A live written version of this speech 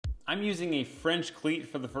I'm using a French cleat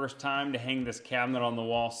for the first time to hang this cabinet on the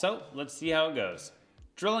wall, so let's see how it goes.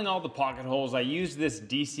 Drilling all the pocket holes, I used this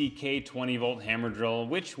DCK 20 volt hammer drill,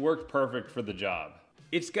 which worked perfect for the job.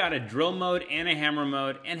 It's got a drill mode and a hammer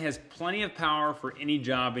mode and has plenty of power for any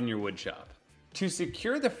job in your wood shop. To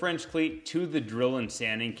secure the French cleat to the drill and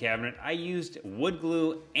sanding cabinet, I used wood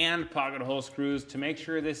glue and pocket hole screws to make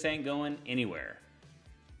sure this ain't going anywhere.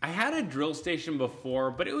 I had a drill station before,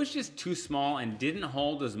 but it was just too small and didn't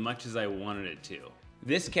hold as much as I wanted it to.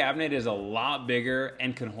 This cabinet is a lot bigger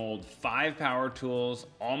and can hold 5 power tools,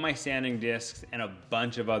 all my sanding discs, and a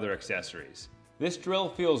bunch of other accessories. This drill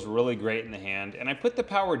feels really great in the hand, and I put the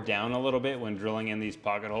power down a little bit when drilling in these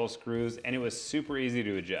pocket hole screws, and it was super easy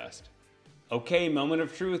to adjust. Okay, moment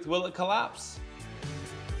of truth, will it collapse?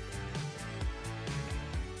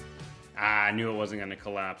 I knew it wasn't gonna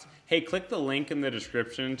collapse. Hey, click the link in the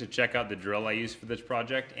description to check out the drill I used for this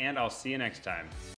project, and I'll see you next time.